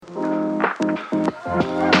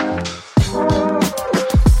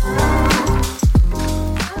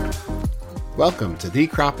Welcome to the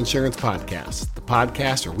Crop Insurance Podcast, the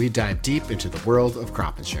podcast where we dive deep into the world of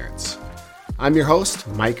crop insurance. I'm your host,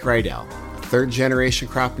 Mike Rydell, a third-generation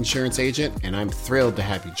crop insurance agent, and I'm thrilled to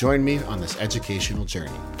have you join me on this educational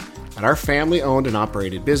journey. At our family-owned and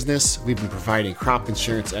operated business, we've been providing crop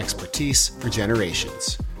insurance expertise for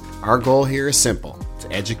generations. Our goal here is simple, to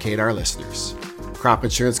educate our listeners. Crop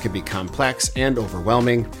insurance can be complex and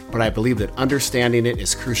overwhelming, but I believe that understanding it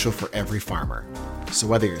is crucial for every farmer. So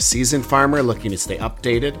whether you're a seasoned farmer looking to stay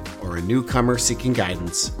updated or a newcomer seeking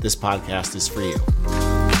guidance, this podcast is for you.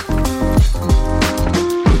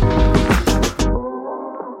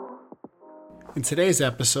 In today's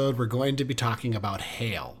episode, we're going to be talking about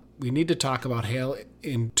hail. We need to talk about hail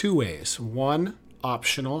in two ways. One,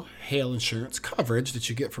 optional hail insurance coverage that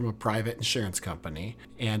you get from a private insurance company,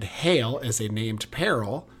 and hail as a named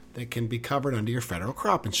peril that can be covered under your federal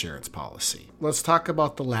crop insurance policy. Let's talk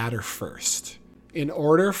about the latter first. In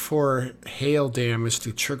order for hail damage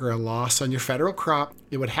to trigger a loss on your federal crop,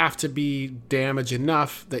 it would have to be damage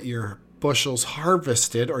enough that your bushels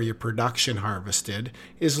harvested or your production harvested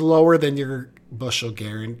is lower than your bushel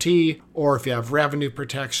guarantee, or if you have revenue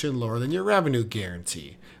protection, lower than your revenue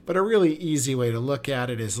guarantee. But a really easy way to look at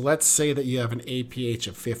it is, let's say that you have an APH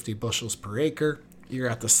of 50 bushels per acre. You're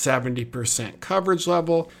at the 70% coverage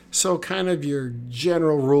level. So kind of your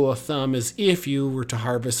general rule of thumb is if you were to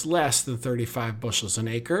harvest less than 35 bushels an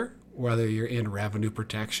acre, whether you're in revenue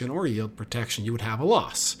protection or yield protection, you would have a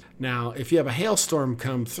loss. Now, if you have a hailstorm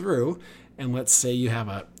come through, and let's say you have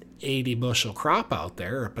a 80 bushel crop out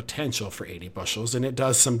there, or potential for 80 bushels, and it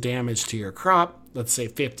does some damage to your crop, let's say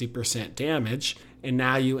 50% damage, and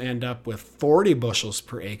now you end up with 40 bushels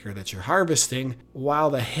per acre that you're harvesting,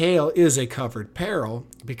 while the hail is a covered peril,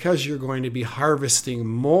 because you're going to be harvesting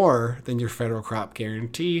more than your federal crop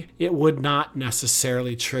guarantee, it would not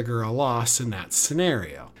necessarily trigger a loss in that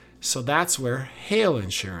scenario. So that's where hail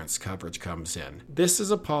insurance coverage comes in. This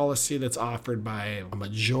is a policy that's offered by a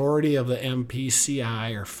majority of the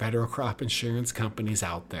MPCI or federal crop insurance companies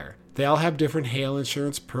out there. They all have different hail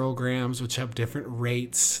insurance programs, which have different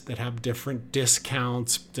rates, that have different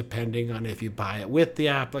discounts depending on if you buy it with the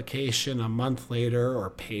application a month later or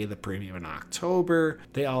pay the premium in October.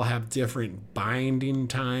 They all have different binding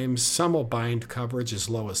times. Some will bind coverage as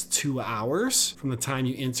low as 2 hours from the time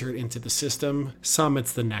you enter it into the system. Some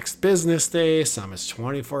it's the next business day, some it's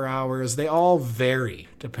 24 hours. They all vary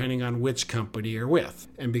depending on which company you're with.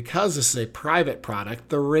 And because this is a private product,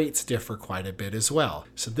 the rates differ quite a bit as well.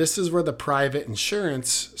 So this is where the private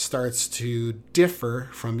insurance starts to differ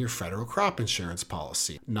from your federal crop insurance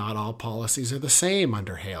policy. Not all policies are the same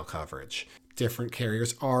under hail coverage. Different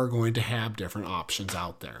carriers are going to have different options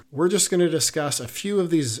out there. We're just going to discuss a few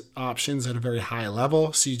of these options at a very high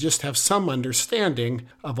level, so you just have some understanding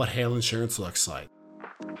of what hail insurance looks like.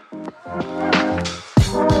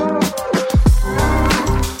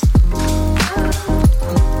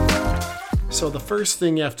 So the first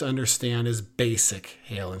thing you have to understand is basic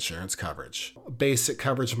hail insurance coverage. Basic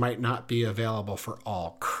coverage might not be available for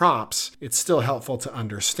all crops. It's still helpful to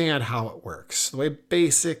understand how it works. The way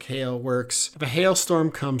basic hail works, if a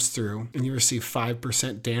hailstorm comes through and you receive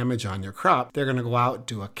 5% damage on your crop, they're going to go out,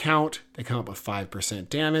 do a count, they come up with 5%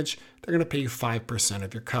 damage, they're going to pay you 5%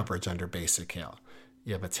 of your coverage under basic hail.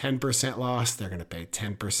 You have a 10% loss, they're going to pay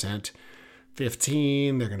 10%.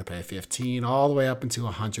 15, they're going to pay 15, all the way up into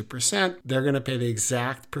 100%. They're going to pay the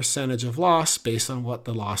exact percentage of loss based on what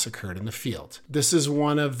the loss occurred in the field. This is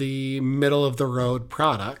one of the middle of the road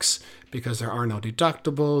products because there are no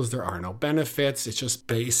deductibles, there are no benefits, it's just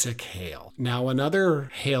basic hail. Now, another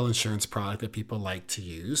hail insurance product that people like to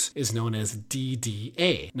use is known as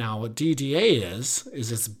DDA. Now, what DDA is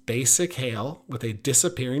it's basic hail with a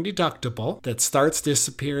disappearing deductible that starts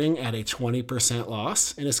disappearing at a 20%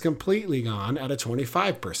 loss and is completely gone at a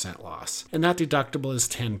 25% loss. And that deductible is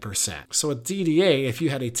 10%. So with DDA, if you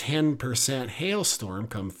had a 10% hailstorm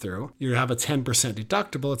come through, you have a 10%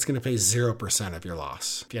 deductible, it's going to pay 0% of your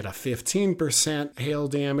loss. If you had a 15% hail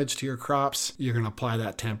damage to your crops, you're going to apply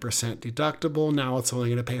that 10% deductible. Now it's only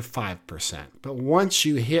going to pay 5%. But once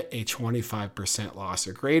you hit a 25% loss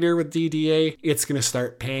or greater with DDA, it's going to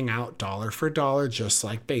start paying out dollar for dollar, just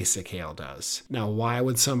like basic hail does. Now, why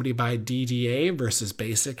would somebody buy DDA versus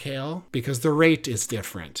basic hail? Because the rate is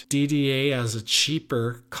different. DDA has a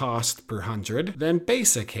cheaper cost per 100 than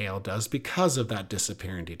basic hail does because of that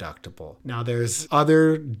disappearing deductible. Now, there's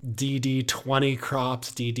other DD20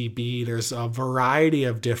 crops, DDB. There's a variety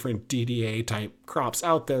of different DDA type crops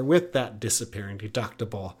out there with that disappearing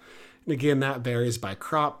deductible. And again, that varies by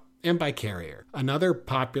crop and by carrier. Another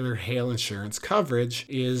popular hail insurance coverage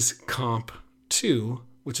is Comp 2,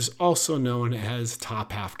 which is also known as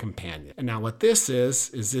Top Half Companion. And now what this is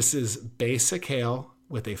this is basic hail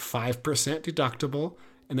with a 5% deductible,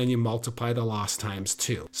 and then you multiply the loss times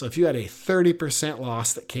 2. So if you had a 30%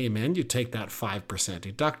 loss that came in, you take that 5%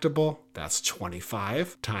 deductible, that's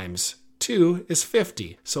 25 times 2 is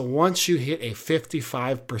 50. So once you hit a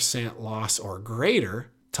 55% loss or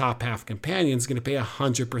greater, Top Half Companion is going to pay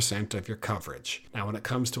 100% of your coverage. Now, when it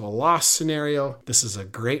comes to a loss scenario, this is a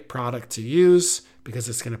great product to use because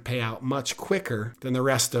it's going to pay out much quicker than the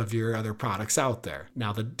rest of your other products out there.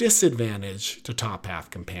 Now, the disadvantage to Top Half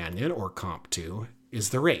Companion or Comp 2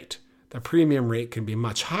 is the rate. The premium rate can be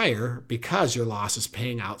much higher because your loss is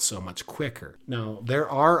paying out so much quicker. Now, there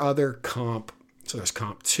are other comp, so there's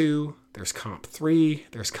Comp 2, there's Comp 3,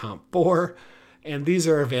 there's Comp 4, and these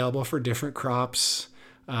are available for different crops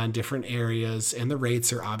in different areas, and the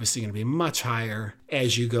rates are obviously going to be much higher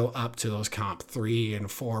as you go up to those Comp 3 and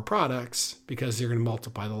 4 products because you're going to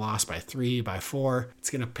multiply the loss by 3, by 4. It's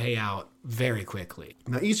going to pay out very quickly.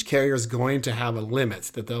 Now, each carrier is going to have a limit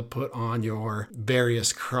that they'll put on your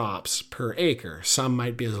various crops per acre. Some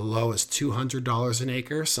might be as low as $200 an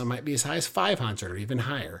acre. Some might be as high as $500 or even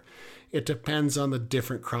higher. It depends on the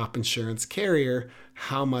different crop insurance carrier,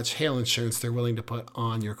 how much hail insurance they're willing to put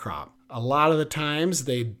on your crop. A lot of the times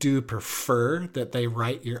they do prefer that they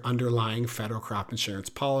write your underlying federal crop insurance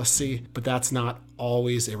policy, but that's not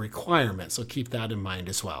always a requirement, so keep that in mind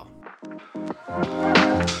as well.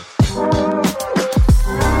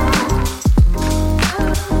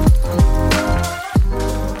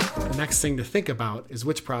 The next thing to think about is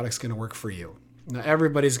which product's going to work for you. Now,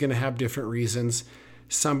 everybody's going to have different reasons.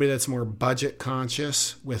 Somebody that's more budget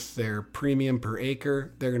conscious with their premium per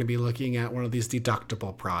acre, they're going to be looking at one of these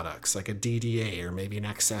deductible products like a DDA or maybe an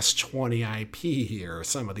XS20 IP or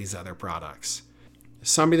some of these other products.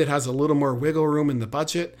 Somebody that has a little more wiggle room in the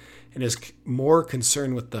budget and is more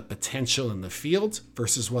concerned with the potential in the field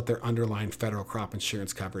versus what their underlying federal crop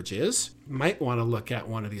insurance coverage is, might want to look at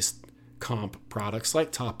one of these comp products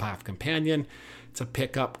like Top Half Companion to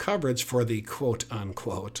pick up coverage for the quote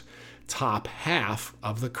unquote top half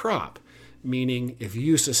of the crop, meaning if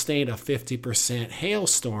you sustain a 50%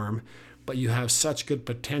 hailstorm, but you have such good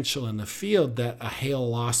potential in the field that a hail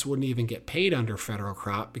loss wouldn't even get paid under federal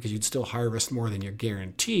crop because you'd still harvest more than your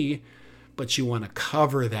guarantee, but you want to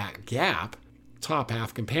cover that gap, Top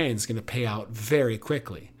Half Companion is going to pay out very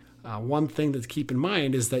quickly. One thing to keep in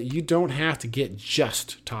mind is that you don't have to get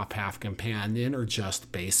just Top Half Companion or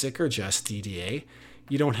just Basic or just DDA.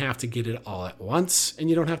 You don't have to get it all at once, and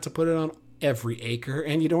you don't have to put it on every acre,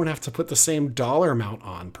 and you don't have to put the same dollar amount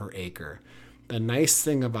on per acre. The nice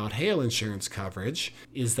thing about hail insurance coverage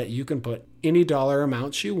is that you can put any dollar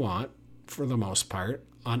amounts you want, for the most part,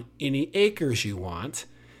 on any acres you want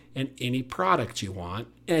and any product you want,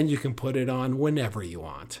 and you can put it on whenever you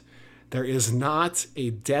want. There is not a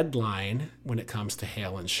deadline when it comes to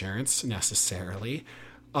hail insurance necessarily,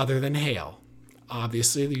 other than hail.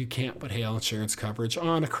 Obviously, you can't put hail insurance coverage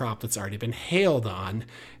on a crop that's already been hailed on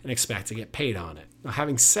and expect to get paid on it. Now,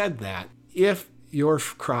 having said that, if your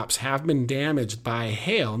crops have been damaged by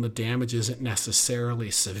hail and the damage isn't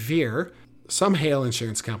necessarily severe, some hail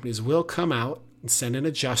insurance companies will come out and send an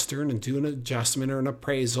adjuster and do an adjustment or an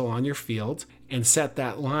appraisal on your field and set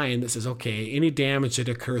that line that says, okay, any damage that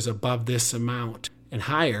occurs above this amount and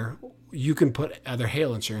higher, you can put other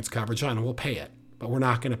hail insurance coverage on and we'll pay it. But we're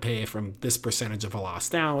not going to pay from this percentage of a loss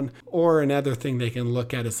down. Or another thing they can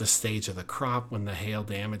look at is the stage of the crop when the hail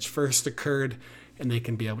damage first occurred, and they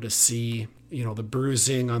can be able to see, the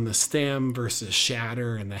bruising on the stem versus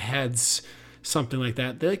shatter in the heads, something like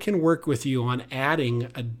that. They can work with you on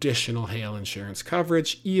adding additional hail insurance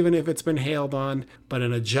coverage, even if it's been hailed on, but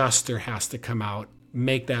an adjuster has to come out,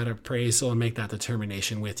 make that appraisal, and make that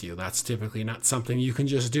determination with you. That's typically not something you can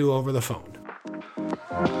just do over the phone.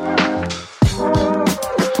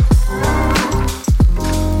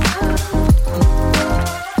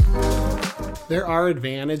 There are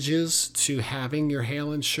advantages to having your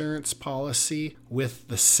hail insurance policy with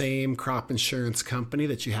the same crop insurance company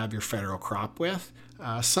that you have your federal crop with.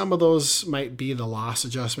 Some of those might be the loss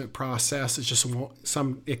adjustment process.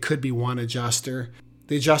 It could be one adjuster.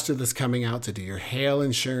 The adjuster that's coming out to do your hail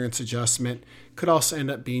insurance adjustment could also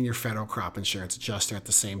end up being your federal crop insurance adjuster at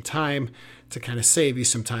the same time to kind of save you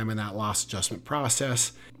some time in that loss adjustment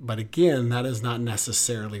process. But again, that is not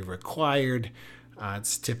necessarily required.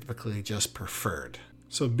 It's typically just preferred.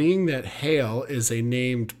 So being that hail is a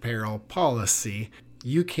named peril policy,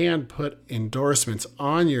 you can put endorsements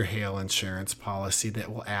on your hail insurance policy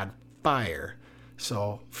that will add fire.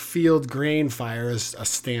 So field grain fire is a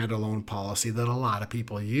standalone policy that a lot of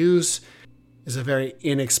people use. It's a very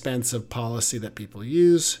inexpensive policy that people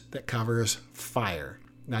use that covers fire.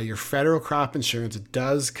 Now, your federal crop insurance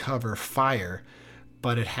does cover fire,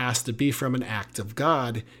 but it has to be from an act of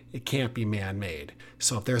God. It can't be man-made.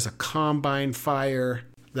 So if there's a combine fire,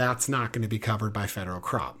 that's not going to be covered by federal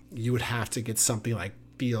crop. You would have to get something like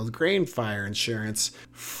field grain fire insurance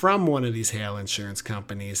from one of these hail insurance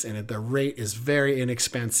companies, and the rate is very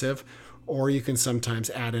inexpensive. Or you can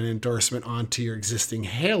sometimes add an endorsement onto your existing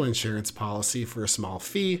hail insurance policy for a small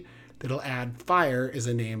fee that'll add fire as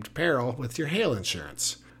a named peril with your hail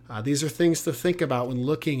insurance. These are things to think about when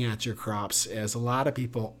looking at your crops, as a lot of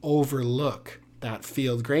people overlook that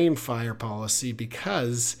field grain fire policy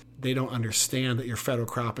because they don't understand that your federal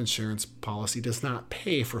crop insurance policy does not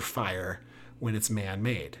pay for fire when it's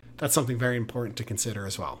man-made. That's something very important to consider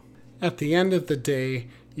as well. At the end of the day,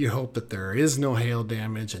 you hope that there is no hail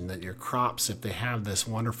damage and that your crops, if they have this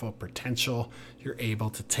wonderful potential, you're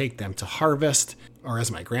able to take them to harvest. Or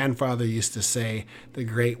as my grandfather used to say, the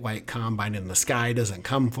great white combine in the sky doesn't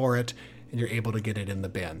come for it, and you're able to get it in the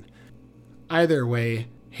bin. Either way,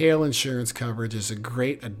 hail insurance coverage is a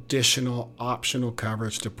great additional optional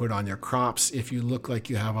coverage to put on your crops if you look like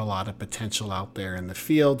you have a lot of potential out there in the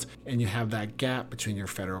field and you have that gap between your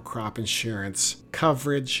federal crop insurance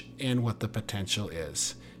coverage and what the potential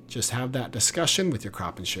is. Just have that discussion with your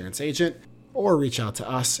crop insurance agent or reach out to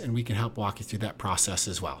us and we can help walk you through that process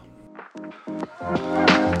as well.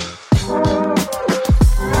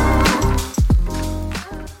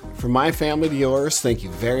 From my family to yours, thank you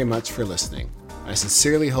very much for listening. I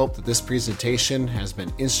sincerely hope that this presentation has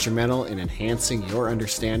been instrumental in enhancing your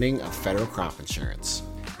understanding of federal crop insurance.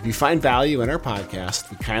 If you find value in our podcast,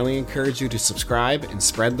 we kindly encourage you to subscribe and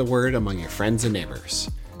spread the word among your friends and neighbors.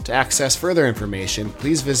 To access further information,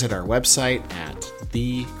 please visit our website at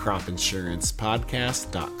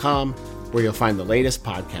thecropinsurancepodcast.com, where you'll find the latest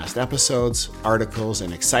podcast episodes, articles,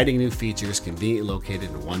 and exciting new features conveniently located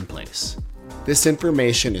in one place. This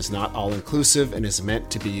information is not all-inclusive and is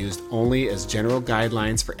meant to be used only as general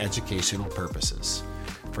guidelines for educational purposes.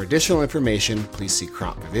 For additional information, please see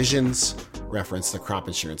crop provisions, reference the Crop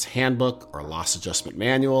Insurance Handbook or Loss Adjustment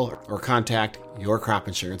Manual, or contact your crop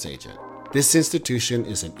insurance agent. This institution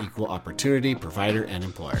is an equal opportunity provider and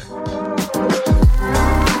employer.